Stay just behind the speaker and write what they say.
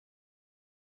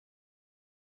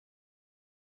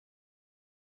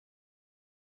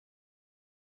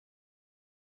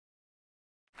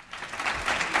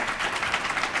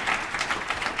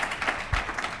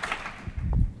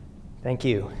Thank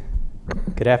you.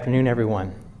 Good afternoon,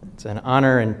 everyone. It's an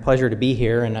honor and pleasure to be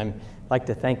here, and I'd like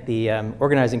to thank the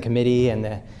organizing committee and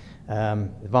the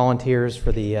volunteers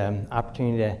for the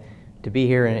opportunity to be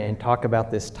here and talk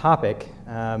about this topic.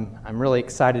 I'm really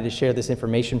excited to share this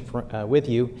information with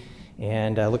you,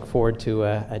 and I look forward to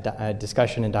a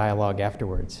discussion and dialogue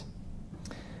afterwards.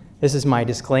 This is my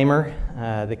disclaimer.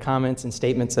 The comments and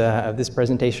statements of this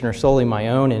presentation are solely my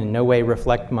own and in no way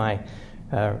reflect my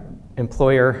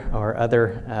employer or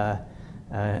other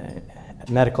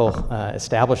medical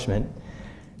establishment.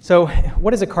 So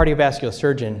what is a cardiovascular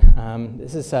surgeon?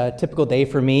 This is a typical day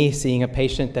for me, seeing a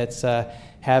patient that's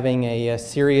having a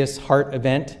serious heart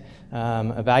event,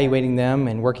 evaluating them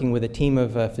and working with a team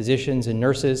of physicians and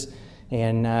nurses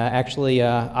and actually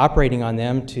operating on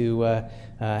them to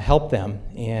help them.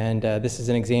 And this is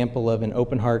an example of an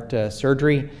open heart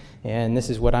surgery, and this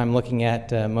is what I'm looking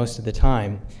at most of the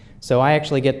time. So I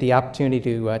actually get the opportunity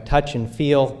to touch and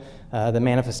feel the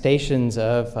manifestations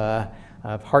of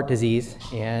heart disease,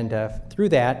 and through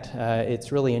that,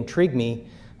 it's really intrigued me,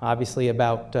 obviously,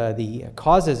 about the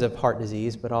causes of heart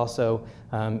disease, but also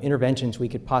interventions we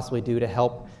could possibly do to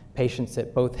help patients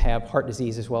that both have heart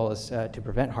disease as well as to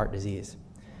prevent heart disease.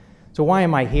 So why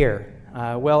am I here?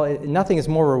 Well, nothing is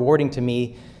more rewarding to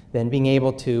me than being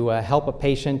able to help a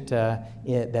patient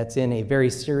that's in a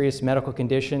very serious medical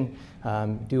condition,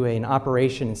 do an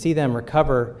operation and see them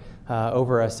recover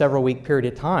over a several-week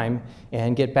period of time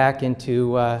and get back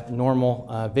into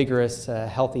normal, vigorous,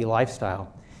 healthy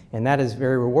lifestyle. And that is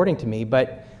very rewarding to me,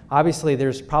 but obviously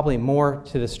there's probably more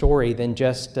to the story than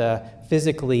just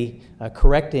physically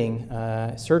correcting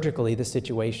surgically the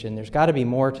situation. There's got to be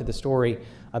more to the story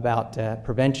about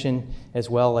prevention as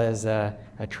well as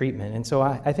treatment. And so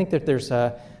I think that there's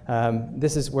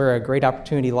this is where a great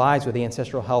opportunity lies with the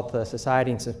Ancestral Health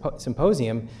Society and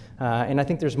Symposium, and I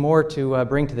think there's more to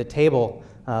bring to the table,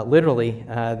 literally,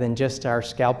 than just our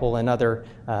scalpel and other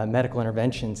medical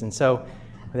interventions. And so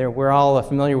we're all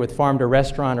familiar with farm to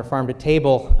restaurant or farm to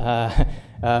table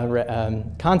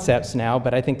concepts now,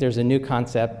 but I think there's a new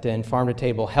concept in farm to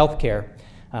table healthcare.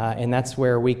 And that's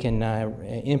where we can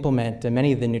implement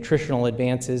many of the nutritional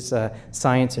advances,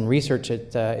 science and research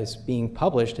that is being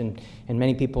published and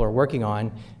many people are working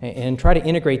on, and try to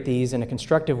integrate these in a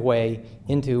constructive way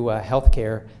into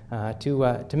healthcare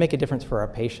to make a difference for our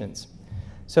patients.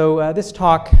 So this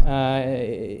talk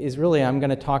is really, I'm going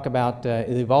to talk about the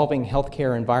evolving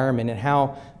healthcare environment and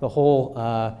how the whole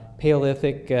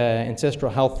Paleolithic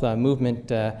ancestral health movement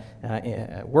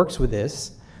works with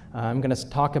this. I'm going to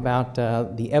talk about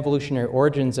the evolutionary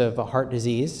origins of heart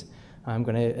disease. I'm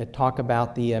going to talk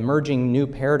about the emerging new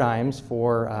paradigms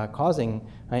for causing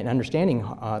and understanding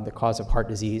the cause of heart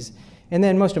disease. And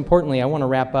then most importantly, I want to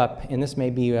wrap up, and this may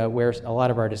be where a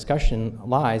lot of our discussion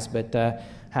lies, but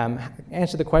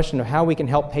answer the question of how we can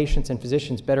help patients and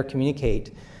physicians better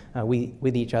communicate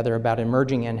with each other about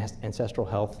emerging ancestral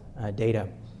health data.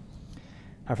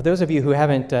 For those of you who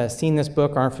haven't seen this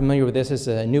book or aren't familiar with this, it's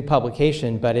a new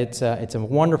publication, but it's a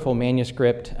wonderful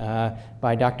manuscript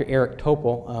by Dr. Eric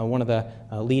Topol, one of the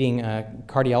leading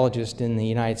cardiologists in the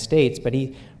United States. But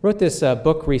he wrote this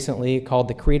book recently called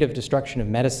The Creative Destruction of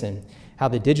Medicine: How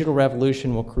the Digital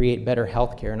Revolution Will Create Better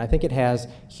Healthcare. And I think it has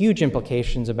huge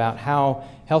implications about how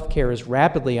healthcare is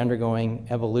rapidly undergoing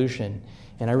evolution.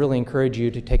 And I really encourage you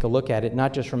to take a look at it,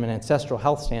 not just from an ancestral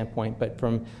health standpoint, but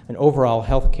from an overall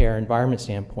healthcare environment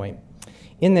standpoint.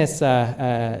 In this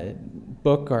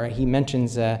book, he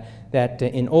mentions that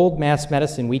in old mass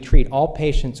medicine, we treat all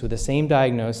patients with the same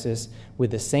diagnosis, with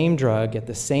the same drug, at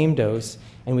the same dose,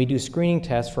 and we do screening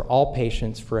tests for all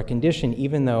patients for a condition,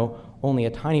 even though only a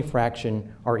tiny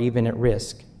fraction are even at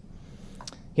risk.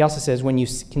 He also says, when you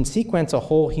can sequence a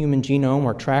whole human genome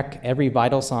or track every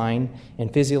vital sign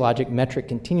and physiologic metric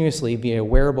continuously via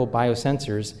wearable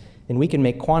biosensors, then we can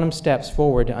make quantum steps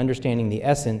forward to understanding the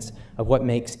essence of what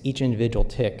makes each individual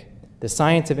tick. The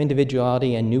science of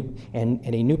individuality and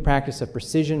a new practice of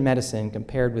precision medicine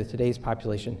compared with today's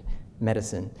population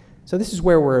medicine. So this is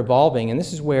where we're evolving, and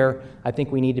this is where I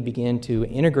think we need to begin to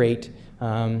integrate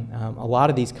a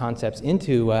lot of these concepts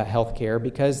into healthcare,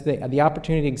 because the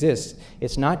opportunity exists.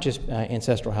 It's not just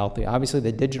ancestral health. Obviously,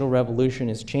 the digital revolution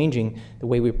is changing the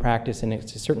way we practice, and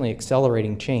it's certainly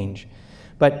accelerating change.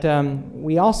 But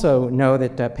we also know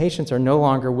that patients are no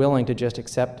longer willing to just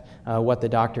accept what the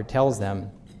doctor tells them.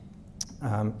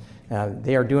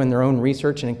 They are doing their own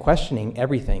research and questioning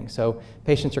everything. So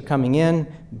patients are coming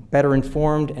in better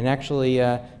informed and actually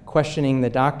questioning the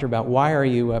doctor about why are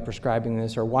you prescribing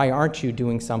this, or why aren't you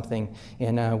doing something.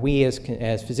 And we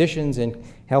as physicians and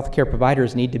healthcare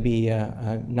providers need to be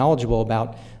knowledgeable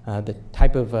about the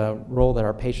type of role that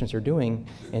our patients are doing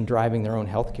in driving their own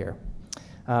healthcare.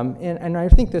 And I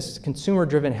think this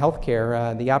consumer-driven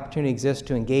healthcare, the opportunity exists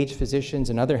to engage physicians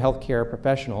and other healthcare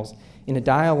professionals in a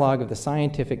dialogue of the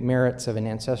scientific merits of an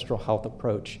ancestral health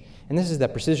approach. And this is the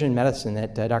precision medicine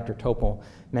that Dr. Topol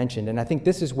mentioned. And I think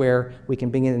this is where we can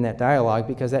begin in that dialogue,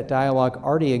 because that dialogue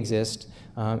already exists,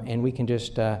 and we can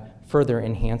just further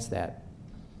enhance that.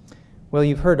 Well,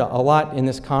 you've heard a lot in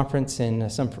this conference and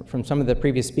from some of the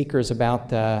previous speakers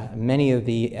about many of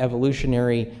the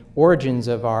evolutionary origins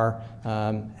of our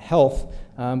health,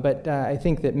 but I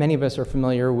think that many of us are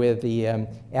familiar with the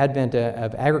advent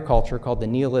of agriculture called the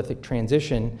Neolithic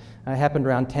transition. Happened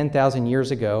around 10,000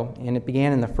 years ago, and it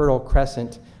began in the Fertile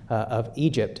Crescent of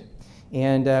Egypt.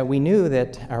 And we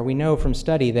know from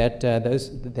study that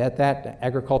that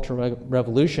agricultural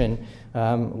revolution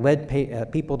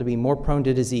led people to be more prone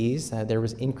to disease. There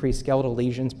was increased skeletal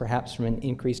lesions, perhaps from an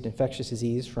increased infectious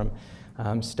disease from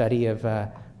study of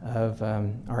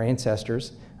our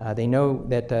ancestors. They know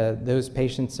that those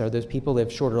patients or those people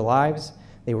lived shorter lives.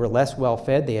 They were less well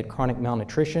fed. They had chronic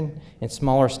malnutrition and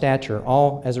smaller stature,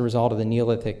 all as a result of the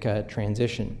Neolithic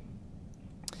transition.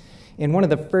 And one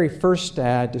of the very first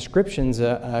descriptions,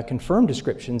 confirmed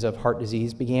descriptions of heart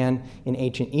disease began in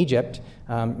ancient Egypt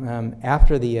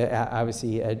after the,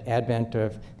 obviously, advent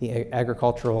of the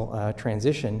agricultural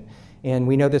transition. And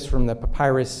we know this from the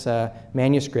papyrus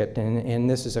manuscript, and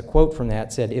this is a quote from that.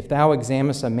 It said, "If thou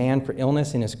examinest a man for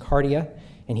illness in his cardia,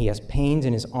 and he has pains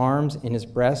in his arms, in his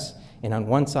breasts, and on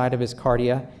one side of his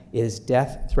cardia, it is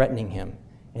death threatening him."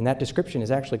 And that description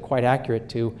is actually quite accurate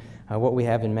to what we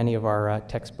have in many of our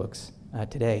textbooks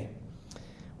today.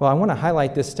 Well, I want to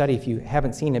highlight this study if you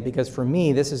haven't seen it, because for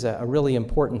me, this is a really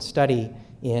important study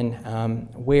in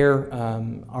where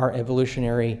our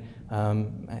evolutionary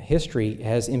history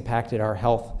has impacted our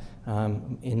health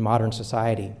in modern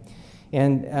society.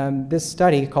 And this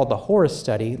study, called the Horus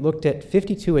study, looked at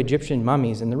 52 Egyptian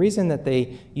mummies. And the reason that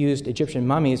they used Egyptian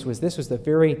mummies was this was the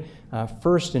very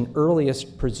first and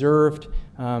earliest preserved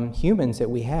humans that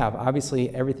we have.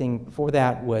 Obviously, everything before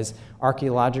that was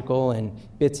archaeological and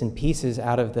bits and pieces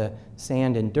out of the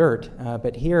sand and dirt.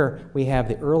 But here we have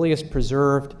the earliest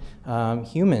preserved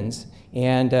humans.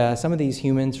 And some of these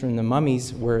humans from the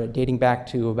mummies were dating back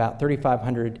to about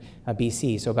 3500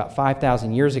 BC, so about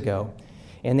 5,000 years ago.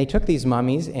 And they took these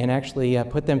mummies and actually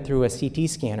put them through a CT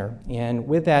scanner. And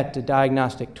with that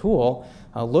diagnostic tool,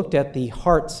 looked at the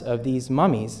hearts of these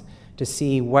mummies to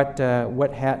see what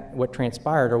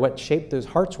transpired or what shape those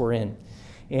hearts were in.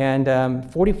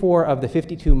 And 44 of the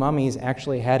 52 mummies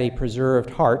actually had a preserved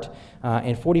heart,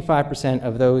 and 45%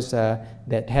 of those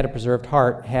that had a preserved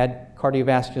heart had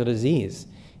cardiovascular disease.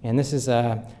 And this is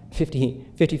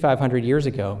 5,500 years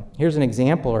ago. Here's an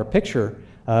example or a picture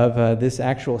of this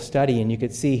actual study, and you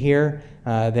could see here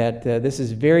that this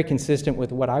is very consistent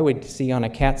with what I would see on a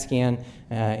CAT scan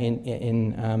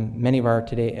in many of our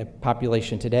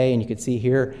population today. And you could see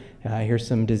here, here's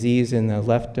some disease in the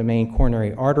left main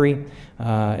coronary artery,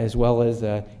 as well as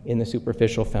in the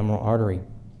superficial femoral artery.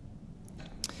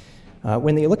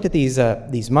 When they looked at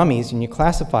these mummies and you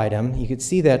classified them, you could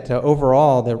see that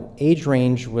overall the age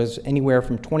range was anywhere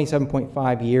from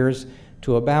 27.5 years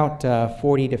to about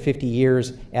 40 to 50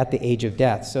 years at the age of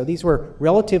death. So these were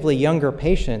relatively younger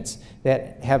patients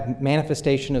that have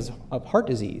manifestations of heart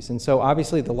disease. And so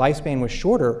obviously the lifespan was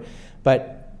shorter,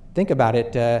 but think about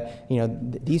it,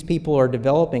 these people are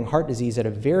developing heart disease at a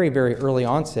very, very early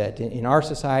onset. In our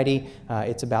society,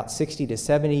 it's about 60 to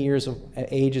 70 years of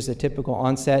age is a typical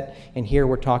onset, and here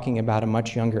we're talking about a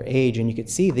much younger age. And you can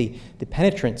see the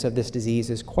penetrance of this disease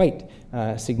is quite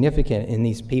significant in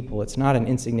these people. It's not an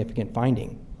insignificant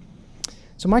finding.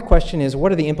 So my question is,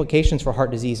 what are the implications for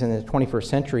heart disease in the 21st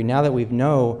century now that we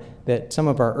know that some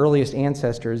of our earliest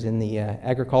ancestors in the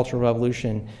agricultural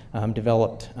revolution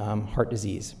developed heart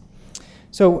disease?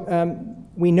 So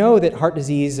we know that heart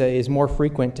disease is more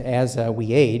frequent as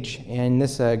we age, and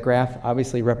this graph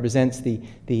obviously represents the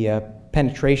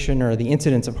penetration or the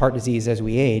incidence of heart disease as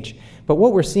we age. But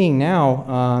what we're seeing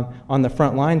now on the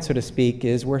front line, so to speak,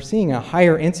 is we're seeing a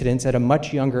higher incidence at a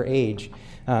much younger age.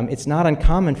 It's not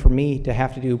uncommon for me to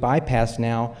have to do bypass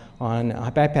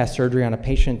surgery on a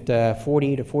patient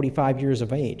 40 to 45 years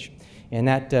of age. And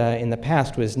that in the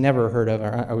past was never heard of,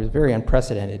 or was very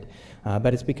unprecedented,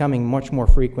 but it's becoming much more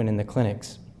frequent in the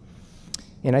clinics.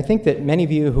 And I think that many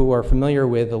of you who are familiar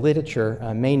with the literature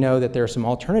may know that there are some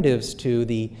alternatives to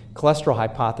the cholesterol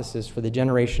hypothesis for the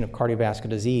generation of cardiovascular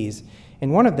disease.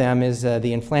 And one of them is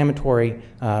the inflammatory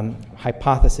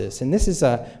hypothesis. And this is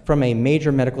from a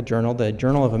major medical journal, the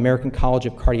Journal of American College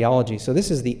of Cardiology. So this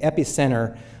is the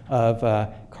epicenter of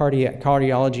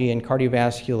cardiology and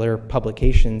cardiovascular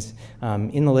publications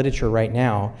in the literature right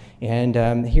now.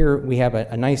 And here we have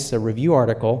a nice review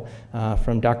article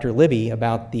from Dr. Libby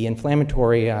about the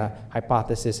inflammatory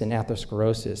hypothesis in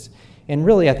atherosclerosis. And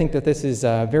really, I think that this is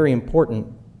very important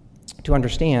to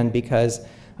understand because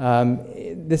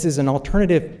this is an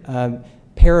alternative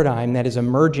paradigm that is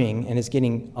emerging and is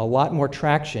getting a lot more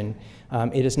traction.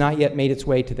 It has not yet made its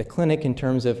way to the clinic in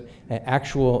terms of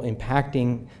actual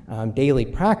impacting daily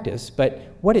practice, but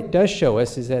what it does show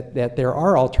us is that there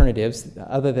are alternatives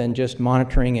other than just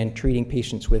monitoring and treating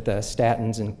patients with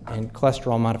statins and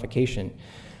cholesterol modification.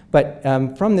 But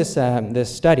from this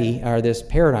study, or this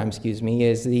paradigm, excuse me,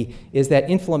 is that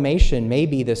inflammation may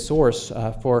be the source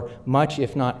for much,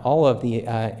 if not all, of the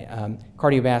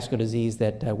cardiovascular disease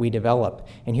that we develop.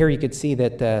 And here you could see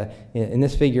that in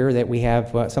this figure that we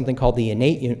have something called the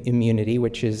innate immunity,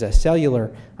 which is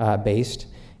cellular based.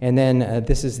 And then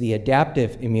this is the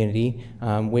adaptive immunity,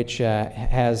 which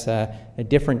has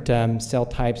different cell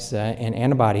types and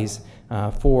antibodies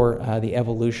for the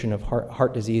evolution of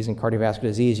heart disease and cardiovascular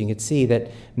disease. You can see that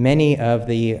many of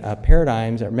the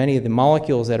paradigms, or many of the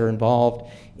molecules that are involved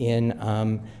in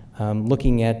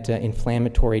looking at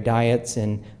inflammatory diets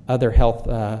and other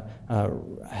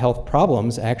health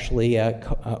problems actually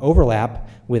overlap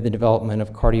with the development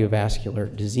of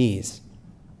cardiovascular disease.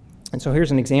 And so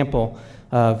here's an example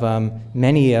of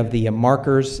many of the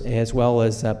markers as well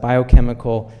as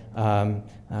biochemical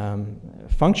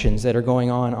functions that are going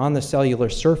on the cellular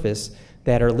surface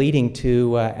that are leading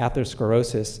to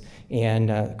atherosclerosis and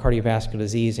cardiovascular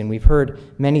disease. And we've heard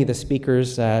many of the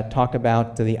speakers talk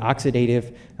about the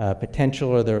oxidative potential,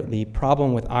 or the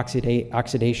problem with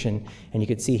oxidation. And you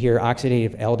can see here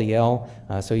oxidative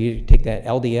LDL. So you take that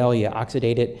LDL, you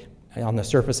oxidate it on the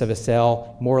surface of a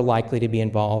cell, more likely to be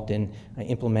involved in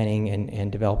implementing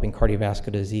and developing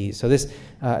cardiovascular disease. So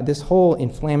this whole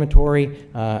inflammatory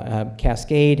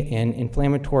cascade and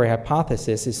inflammatory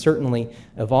hypothesis is certainly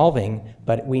evolving,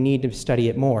 but we need to study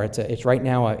it more. It's right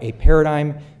now a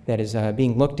paradigm that is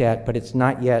being looked at, but it's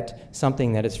not yet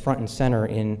something that is front and center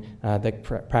in the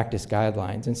practice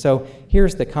guidelines. And so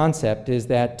here's the concept, is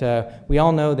that we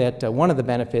all know that one of the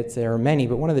benefits, there are many,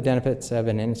 but one of the benefits of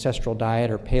an ancestral diet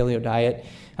or paleo diet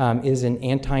is an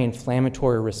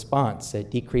anti-inflammatory response.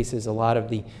 It decreases a lot of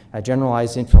the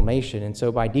generalized inflammation. And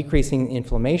so by decreasing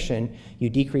inflammation, you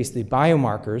decrease the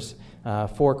biomarkers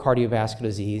for cardiovascular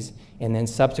disease, and then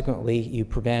subsequently you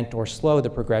prevent or slow the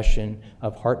progression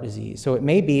of heart disease. So it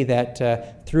may be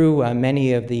that through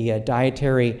many of the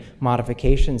dietary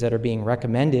modifications that are being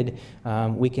recommended,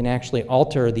 we can actually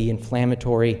alter the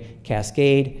inflammatory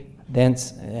cascade,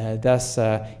 thus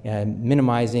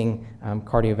minimizing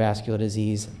cardiovascular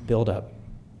disease buildup.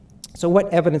 So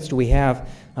what evidence do we have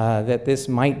that this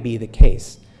might be the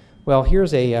case? Well,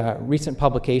 here's a recent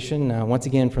publication, once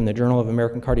again from the Journal of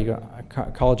American College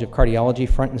of Cardiology,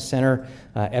 front and center,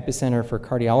 epicenter for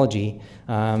cardiology,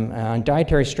 on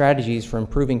dietary strategies for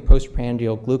improving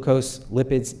postprandial glucose,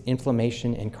 lipids,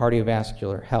 inflammation, and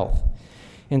cardiovascular health.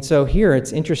 And so here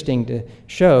it's interesting to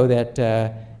show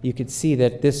that you could see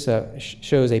that this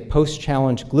shows a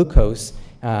post-challenge glucose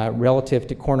relative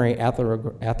to coronary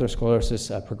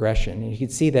atherosclerosis progression. And you can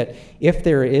see that if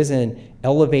there is an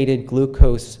elevated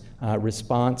glucose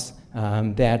response,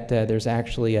 that there's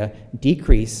actually a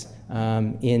decrease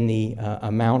in the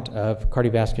amount of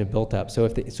cardiovascular built-up. So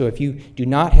if you do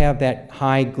not have that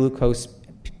high glucose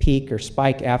peak or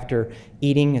spike after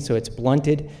eating, and so it's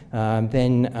blunted,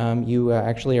 then you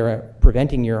actually are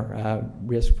preventing your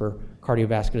risk for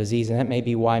cardiovascular disease, and that may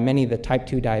be why many of the type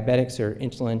 2 diabetics or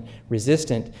insulin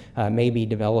resistant may be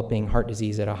developing heart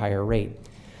disease at a higher rate.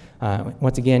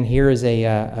 Once again, here is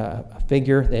a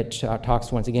figure that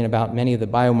talks once again about many of the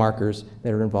biomarkers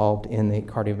that are involved in the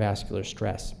cardiovascular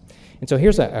stress. And so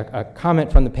here's a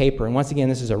comment from the paper, and once again,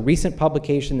 this is a recent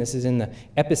publication. This is in the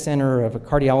epicenter of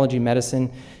cardiology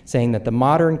medicine, saying that the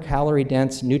modern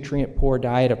calorie-dense, nutrient-poor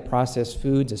diet of processed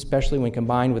foods, especially when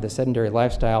combined with a sedentary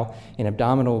lifestyle and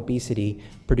abdominal obesity,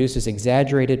 produces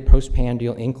exaggerated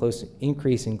postprandial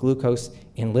increase in glucose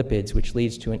and lipids, which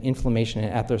leads to an inflammation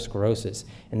and atherosclerosis.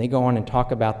 And they go on and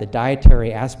talk about the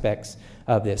dietary aspects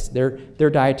of this. Their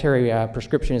dietary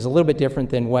prescription is a little bit different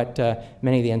than what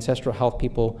many of the ancestral health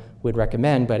people would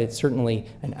recommend, but it's certainly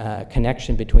a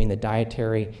connection between the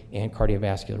dietary and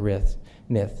cardiovascular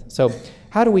myth. So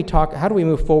how do we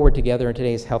move forward together in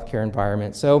today's healthcare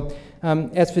environment? So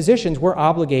as physicians, we're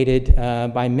obligated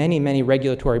by many, many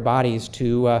regulatory bodies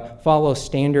to follow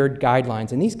standard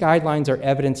guidelines. And these guidelines are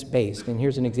evidence-based. And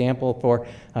here's an example for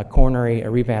coronary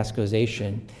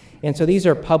revascularization. And so these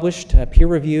are published,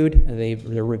 peer-reviewed.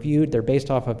 They're reviewed. They're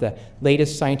based off of the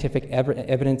latest scientific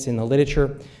evidence in the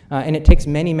literature. And it takes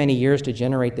many, many years to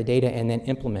generate the data and then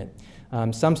implement.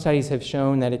 Some studies have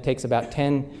shown that it takes about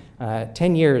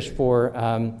 10 years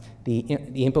for the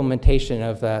implementation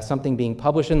of something being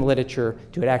published in the literature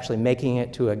to it actually making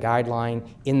it to a guideline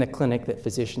in the clinic that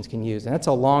physicians can use. And that's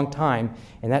a long time,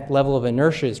 and that level of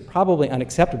inertia is probably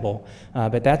unacceptable,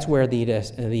 but that's where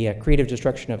the creative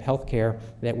destruction of healthcare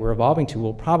that we're evolving to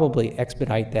will probably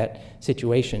expedite that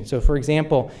situation. So for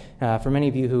example, for many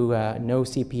of you who know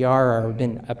CPR or have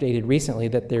been updated recently,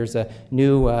 that there's a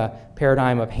new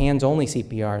paradigm of hands-only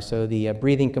CPR. So the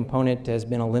breathing component has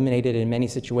been eliminated in many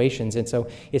situations, and so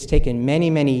it's taken many,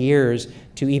 many years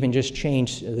to even just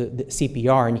change the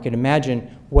CPR, and you can imagine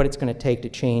what it's going to take to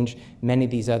change many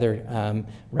of these other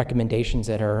recommendations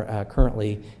that are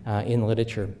currently in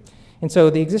literature. And so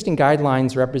the existing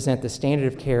guidelines represent the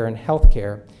standard of care in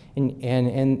healthcare,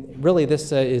 and really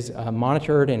this is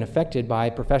monitored and affected by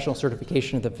professional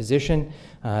certification of the physician.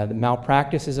 The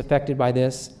malpractice is affected by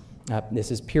this.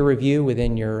 This is peer review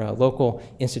within your local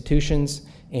institutions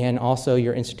and also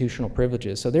your institutional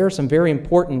privileges. So there are some very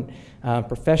important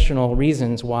professional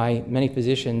reasons why many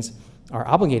physicians are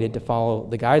obligated to follow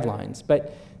the guidelines.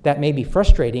 But that may be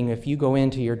frustrating if you go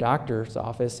into your doctor's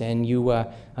office and you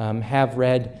have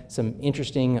read some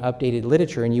interesting updated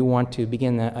literature and you want to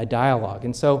begin a dialogue.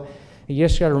 And so you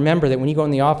just got to remember that when you go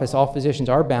in the office, all physicians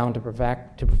are bound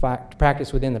to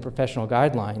practice within the professional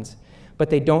guidelines, but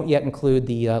they don't yet include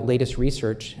the latest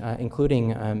research, including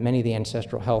many of the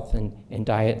ancestral health and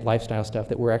diet, lifestyle stuff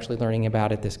that we're actually learning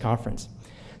about at this conference.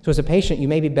 So as a patient, you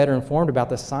may be better informed about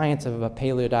the science of a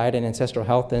paleo diet and ancestral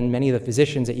health than many of the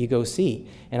physicians that you go see.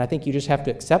 And I think you just have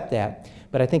to accept that.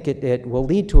 But I think it will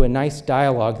lead to a nice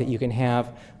dialogue that you can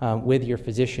have with your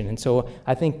physician. And so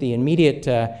I think the immediate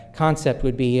concept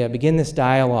would be begin this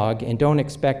dialogue and don't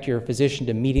expect your physician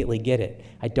to immediately get it.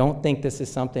 I don't think this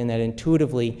is something that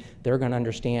intuitively they're going to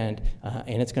understand,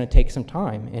 and it's going to take some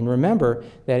time. And remember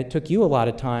that it took you a lot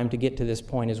of time to get to this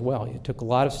point as well. It took a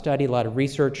lot of study, a lot of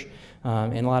research,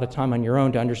 and a lot of time on your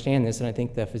own to understand this, and I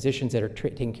think the physicians that are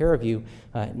taking care of you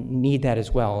need that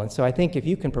as well. And so I think if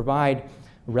you can provide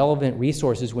relevant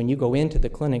resources when you go into the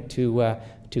clinic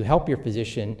to help your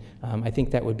physician, I think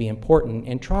that would be important.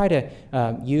 And try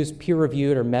to use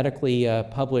peer-reviewed or medically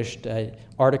published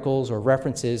articles or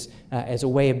references as a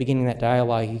way of beginning that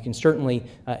dialogue. You can certainly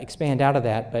expand out of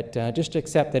that, but just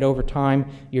accept that over time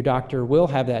your doctor will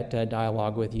have that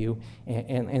dialogue with you.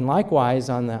 And likewise,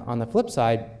 on the flip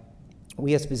side,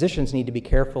 we as physicians need to be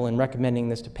careful in recommending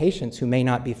this to patients who may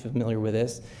not be familiar with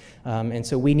this. And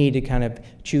so we need to kind of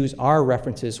choose our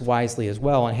references wisely as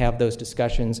well and have those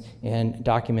discussions and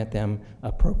document them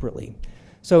appropriately.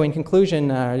 So in conclusion,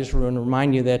 I just want to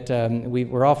remind you that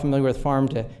we're all familiar with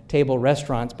farm-to-table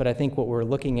restaurants, but I think what we're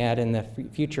looking at in the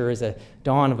future is a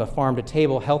dawn of a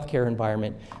farm-to-table healthcare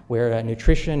environment where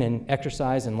nutrition and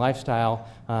exercise and lifestyle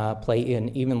play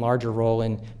an even larger role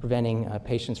in preventing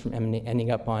patients from ending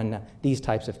up on these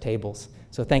types of tables.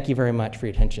 So thank you very much for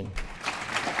your attention.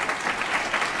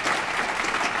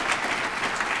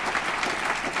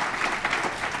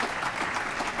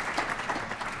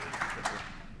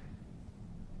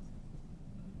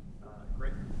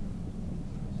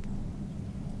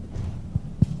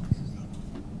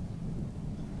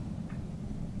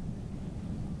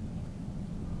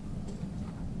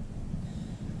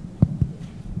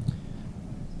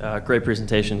 Great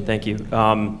presentation, thank you.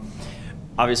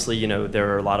 Obviously, you know,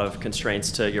 there are a lot of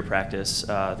constraints to your practice.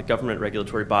 The government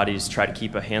regulatory bodies try to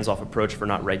keep a hands-off approach for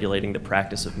not regulating the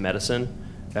practice of medicine.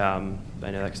 I know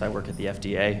that because I work at the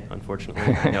FDA,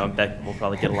 unfortunately. I know we'll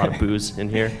probably get a lot of booze in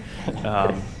here.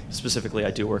 Specifically,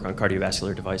 I do work on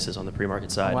cardiovascular devices on the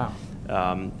pre-market side.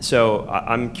 Wow. So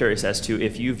I'm curious as to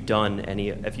if you've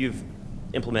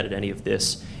implemented any of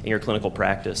this in your clinical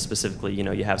practice. Specifically, you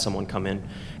know, you have someone come in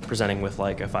presenting with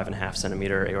like a 5.5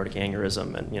 centimeter aortic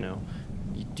aneurysm, and you know,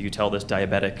 do you tell this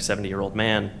diabetic 70-year-old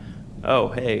man, oh,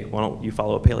 hey, why don't you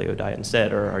follow a paleo diet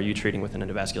instead, or are you treating with an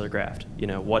endovascular graft? You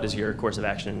know, what is your course of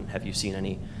action? Have you seen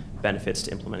any benefits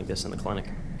to implementing this in the clinic?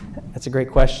 That's a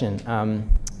great question.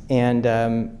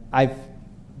 I've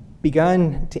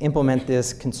begun to implement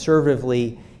this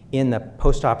conservatively in the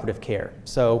postoperative care.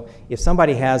 So if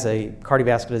somebody has a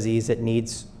cardiovascular disease that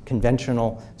needs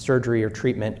conventional surgery or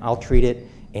treatment, I'll treat it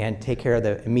and take care of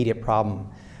the immediate problem.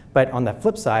 But on the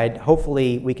flip side,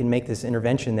 hopefully we can make this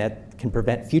intervention that can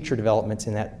prevent future developments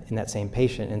in that same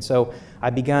patient. And so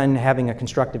I've begun having a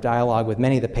constructive dialogue with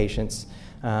many of the patients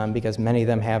because many of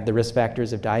them have the risk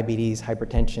factors of diabetes,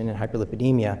 hypertension, and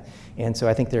hyperlipidemia. And so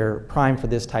I think they're primed for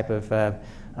this type of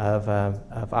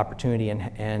opportunity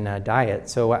and diet.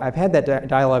 So I've had that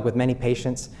dialogue with many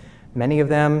patients. Many of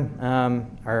them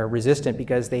are resistant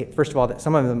because first of all,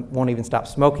 some of them won't even stop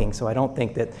smoking, so I don't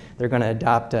think that they're going to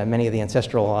adopt many of the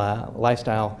ancestral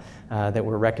lifestyle that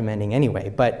we're recommending anyway.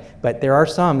 But there are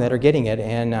some that are getting it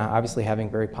and obviously having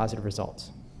very positive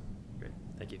results. Great,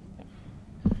 thank you.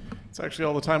 That's actually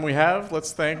all the time we have.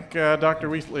 Let's thank Dr.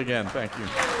 Wheatley again. Thank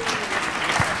you.